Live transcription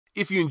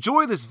If you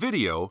enjoy this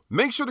video,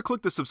 make sure to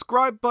click the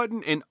subscribe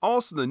button and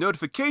also the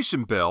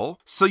notification bell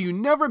so you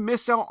never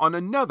miss out on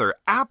another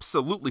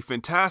absolutely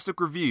fantastic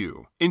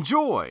review.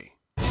 Enjoy!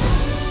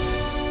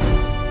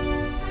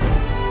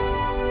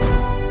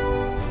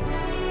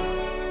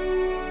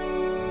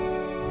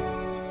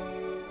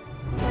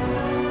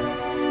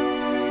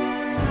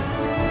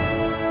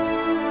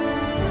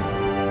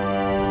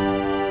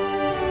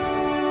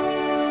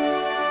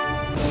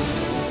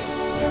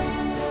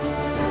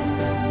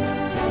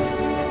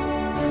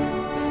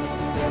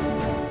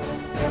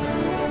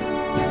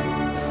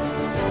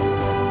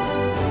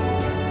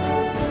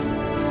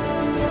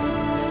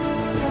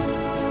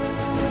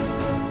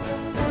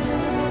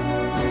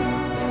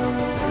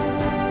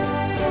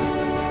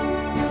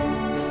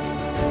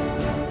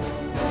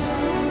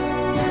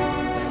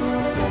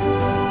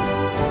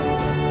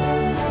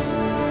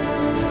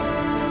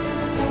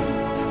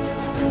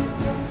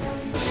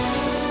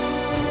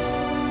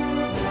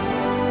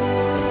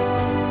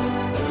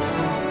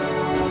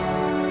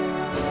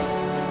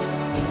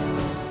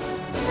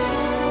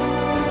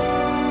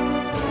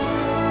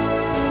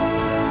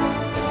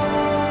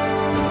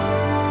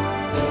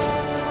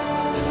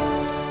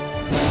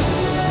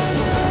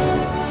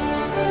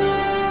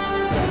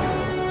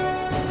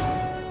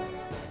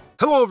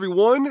 Hello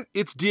everyone,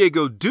 it's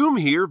DiegoDoom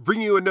here,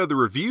 bringing you another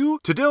review.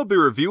 Today I'll be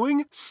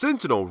reviewing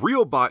Sentinel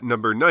Riobot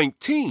number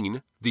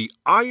 19, the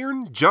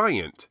Iron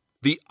Giant.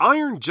 The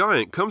Iron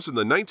Giant comes from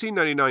the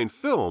 1999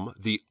 film,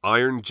 The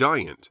Iron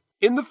Giant.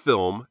 In the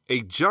film,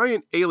 a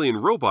giant alien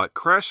robot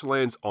crash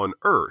lands on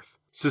Earth.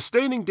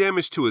 Sustaining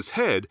damage to his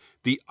head,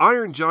 the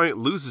Iron Giant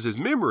loses his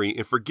memory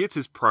and forgets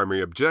his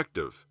primary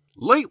objective.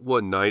 Late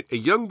one night, a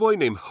young boy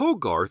named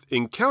Hogarth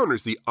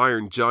encounters the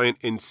Iron Giant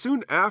and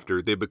soon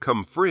after they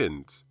become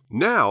friends.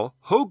 Now,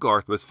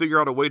 Hogarth must figure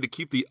out a way to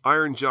keep the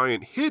Iron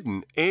Giant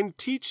hidden and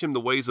teach him the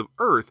ways of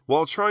Earth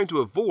while trying to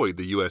avoid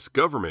the US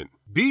government.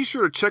 Be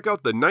sure to check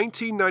out the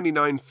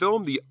 1999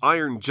 film The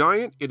Iron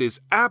Giant, it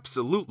is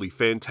absolutely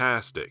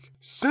fantastic.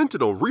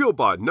 Sentinel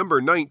Riobot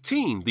number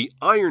 19, The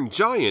Iron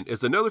Giant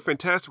is another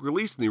fantastic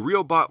release in the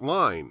Riobot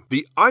line.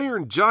 The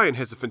Iron Giant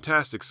has a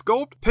fantastic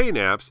sculpt, paint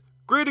apps,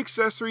 great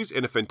accessories,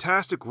 and a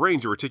fantastic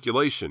range of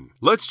articulation.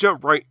 Let's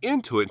jump right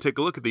into it and take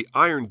a look at the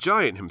Iron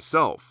Giant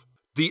himself.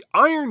 The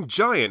Iron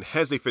Giant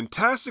has a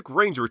fantastic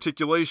range of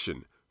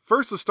articulation.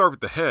 First, let's start with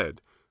the head.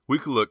 We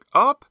can look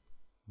up,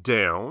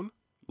 down,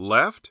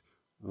 left,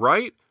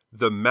 right.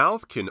 The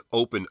mouth can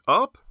open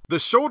up. The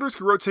shoulders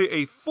can rotate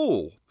a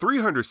full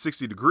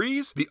 360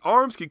 degrees. The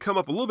arms can come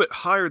up a little bit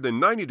higher than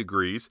 90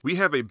 degrees. We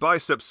have a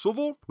bicep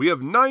swivel. We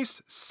have nice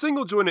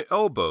single jointed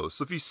elbows.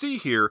 So if you see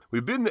here,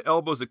 we bend the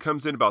elbows, it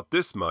comes in about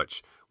this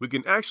much. We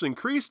can actually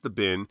increase the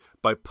bend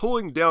by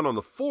pulling down on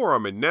the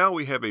forearm, and now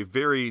we have a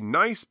very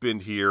nice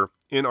bend here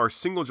in our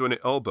single jointed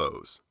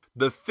elbows.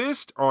 The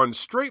fists are on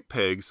straight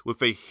pegs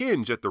with a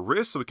hinge at the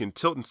wrist so we can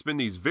tilt and spin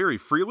these very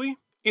freely.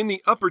 In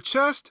the upper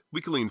chest,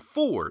 we can lean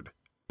forward,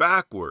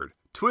 backward,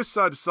 twist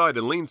side to side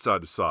and lean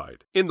side to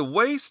side. In the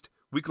waist,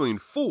 we can lean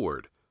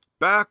forward,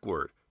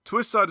 backward,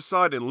 twist side to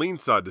side and lean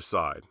side to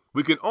side.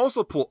 We can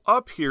also pull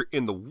up here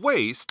in the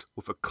waist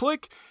with a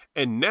click,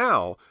 and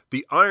now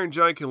the Iron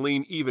Giant can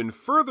lean even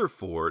further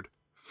forward,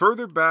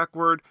 further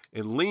backward,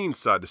 and lean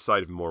side to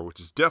side even more, which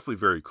is definitely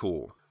very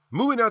cool.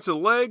 Moving out to the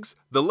legs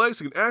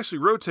can actually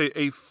rotate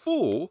a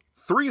full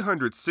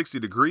 360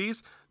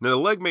 degrees. Now the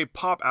leg may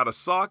pop out of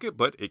socket,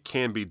 but it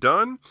can be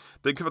done.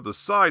 Then come up the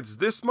sides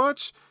this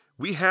much.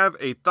 We have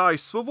a thigh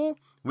swivel.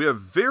 We have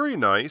very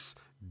nice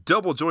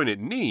double jointed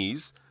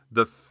knees.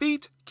 The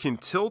feet can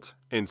tilt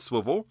and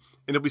swivel.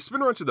 And if we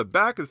spin around to the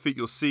back of the feet,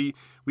 you'll see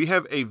we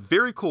have a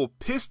very cool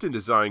piston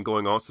design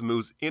going on. So it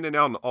moves in and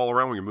out and all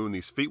around when you're moving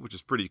these feet, which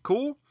is pretty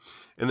cool.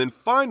 And then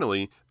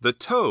finally, the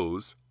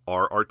toes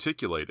are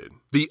articulated.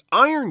 The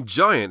Iron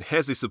Giant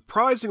has a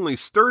surprisingly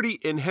sturdy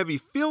and heavy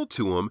feel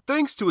to him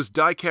thanks to his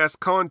die-cast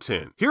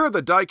content. Here are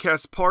the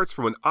die-cast parts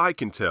from what I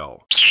can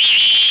tell.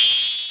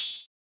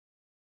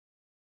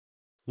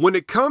 When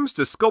it comes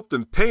to sculpt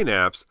and paint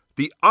apps,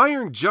 the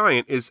Iron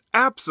Giant is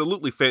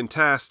absolutely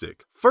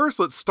fantastic.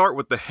 First, let's start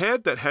with the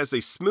head that has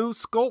a smooth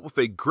sculpt with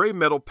a gray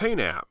metal paint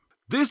app.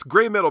 This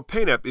gray metal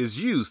paint app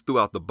is used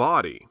throughout the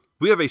body.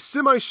 We have a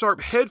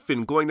semi-sharp head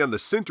fin going down the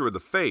center of the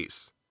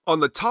face. On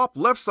the top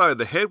left side of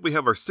the head, we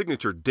have our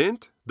signature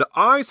dent. The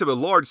eyes have a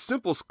large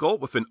simple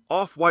sculpt with an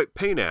off-white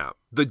paint app.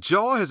 The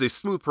jaw has a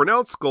smooth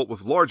pronounced sculpt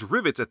with large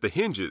rivets at the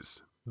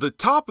hinges. The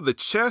top of the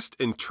chest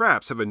and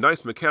traps have a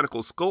nice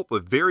mechanical sculpt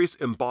with various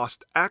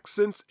embossed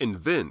accents and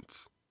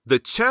vents. The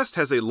chest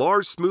has a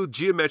large smooth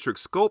geometric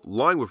sculpt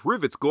lined with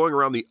rivets going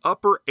around the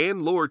upper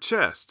and lower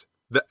chest.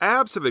 The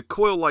abs have a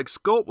coil-like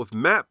sculpt with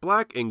matte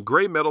black and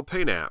gray metal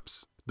paint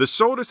apps. The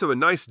shoulders have a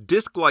nice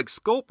disc-like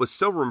sculpt with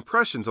silver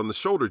impressions on the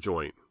shoulder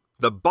joint.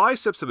 The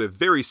biceps have a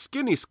very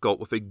skinny sculpt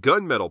with a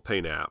gunmetal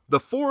paint app.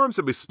 The forearms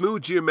have a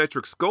smooth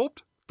geometric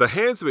sculpt. The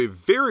hands have a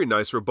very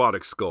nice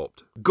robotic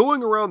sculpt.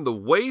 Going around the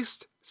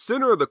waist,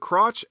 center of the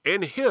crotch,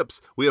 and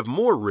hips, we have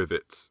more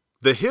rivets.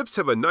 The hips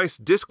have a nice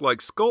disc-like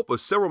sculpt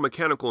with several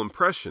mechanical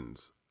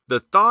impressions. The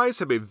thighs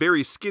have a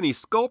very skinny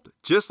sculpt,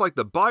 just like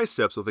the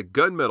biceps with a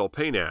gunmetal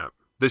paint app.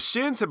 The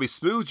shins have a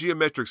smooth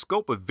geometric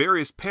sculpt with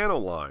various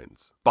panel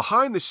lines.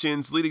 Behind the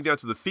shins leading down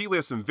to the feet we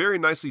have some very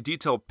nicely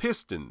detailed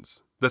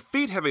pistons. The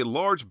feet have a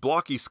large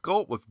blocky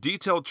sculpt with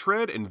detailed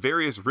tread and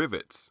various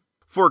rivets.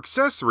 For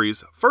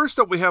accessories, first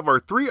up we have our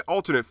 3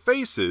 alternate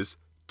faces,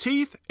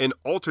 teeth, and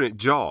alternate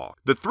jaw.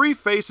 The 3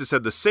 faces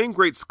have the same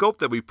great sculpt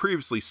that we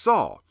previously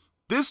saw.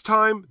 This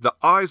time, the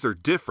eyes are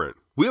different.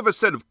 We have a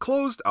set of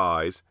closed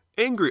eyes,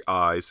 angry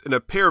eyes, and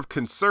a pair of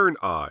concerned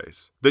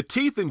eyes. The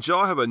teeth and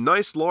jaw have a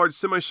nice large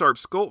semi-sharp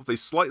sculpt with a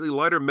slightly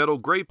lighter metal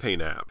gray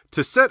paint app.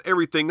 To set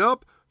everything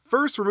up,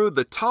 first remove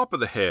the top of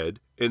the head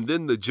and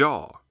then the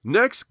jaw.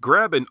 Next,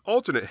 grab an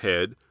alternate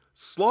head,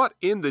 slot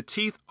in the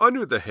teeth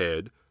under the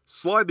head,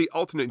 slide the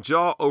alternate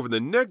jaw over the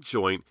neck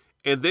joint,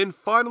 and then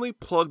finally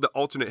plug the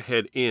alternate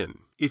head in.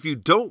 If you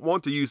don't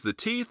want to use the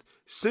teeth,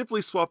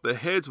 simply swap the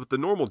heads with the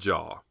normal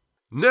jaw.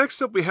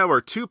 Next up we have our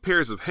 2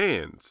 pairs of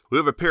hands. We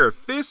have a pair of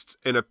fists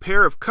and a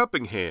pair of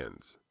cupping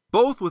hands,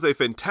 both with a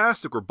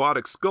fantastic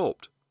robotic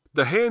sculpt.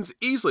 The hands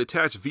easily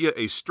attach via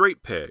a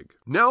straight peg.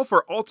 Now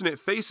for alternate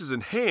faces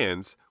and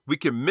hands, we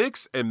can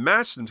mix and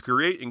match them to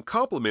create and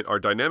complement our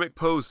dynamic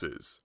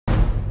poses.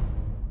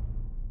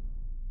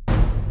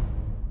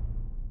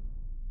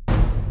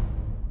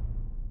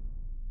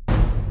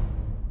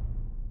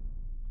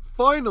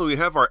 Finally, we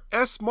have our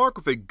S mark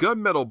with a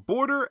gunmetal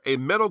border, a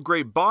metal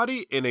gray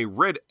body, and a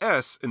red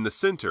S in the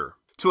center.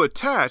 To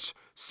attach,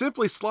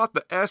 simply slot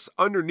the S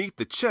underneath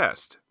the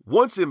chest.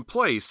 Once in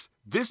place,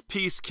 this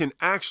piece can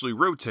actually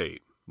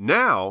rotate.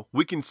 Now,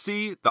 we can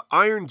see the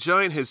Iron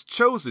Giant has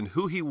chosen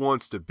who he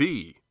wants to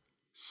be: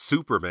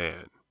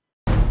 Superman.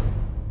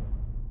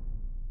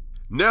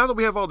 Now that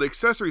we have all the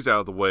accessories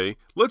out of the way,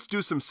 let's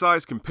do some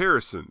size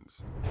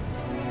comparisons.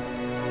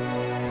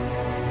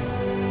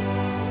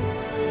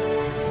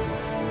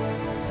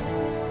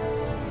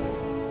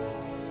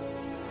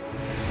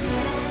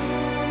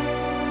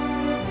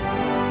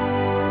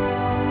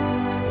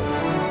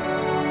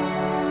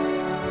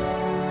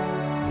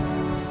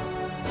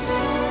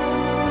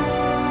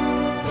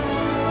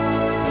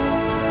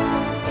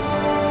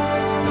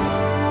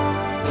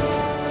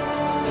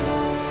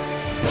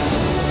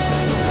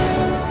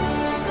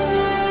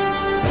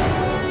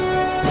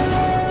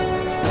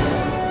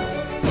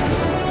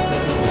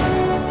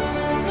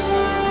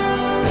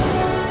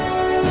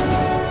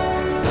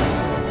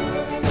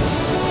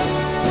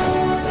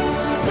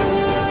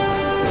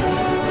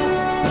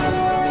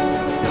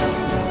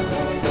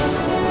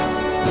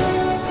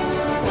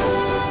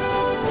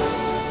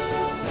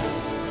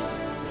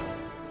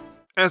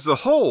 As a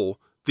whole,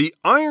 the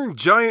Iron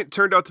Giant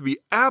turned out to be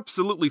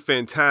absolutely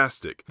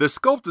fantastic. The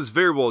sculpt is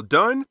very well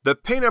done, the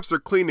paint apps are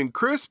clean and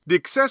crisp, the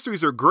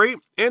accessories are great,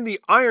 and the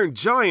Iron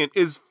Giant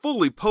is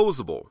fully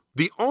posable.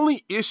 The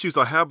only issues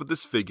I have with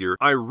this figure,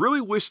 I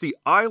really wish the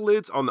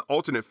eyelids on the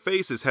alternate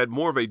faces had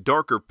more of a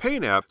darker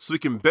paint app so we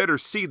can better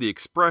see the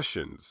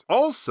expressions.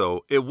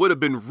 Also, it would have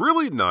been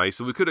really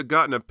nice if we could have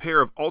gotten a pair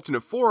of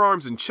alternate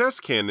forearms and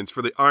chest cannons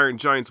for the Iron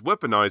Giant's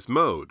weaponized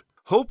mode.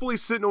 Hopefully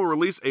Sentinel will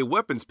release a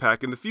weapons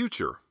pack in the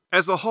future.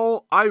 As a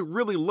whole, I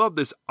really love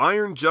this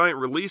Iron Giant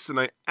release and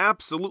I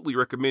absolutely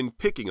recommend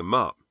picking him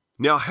up.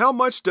 Now, how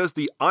much does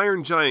the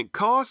Iron Giant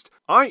cost?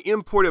 I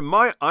imported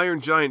my Iron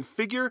Giant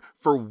figure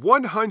for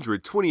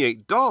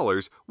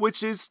 $128,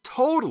 which is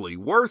totally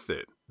worth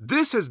it.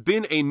 This has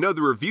been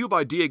another review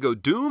by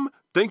DiegoDoom.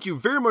 Thank you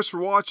very much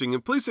for watching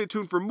and please stay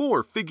tuned for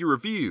more figure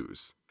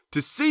reviews.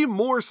 To see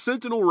more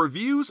Sentinel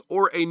reviews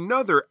or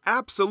another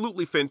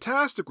absolutely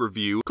fantastic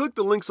review, click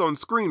the links on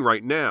screen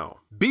right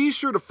now. Be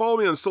sure to follow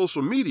me on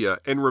social media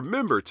and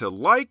remember to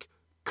like,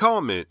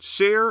 comment,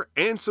 share,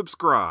 and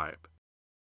subscribe.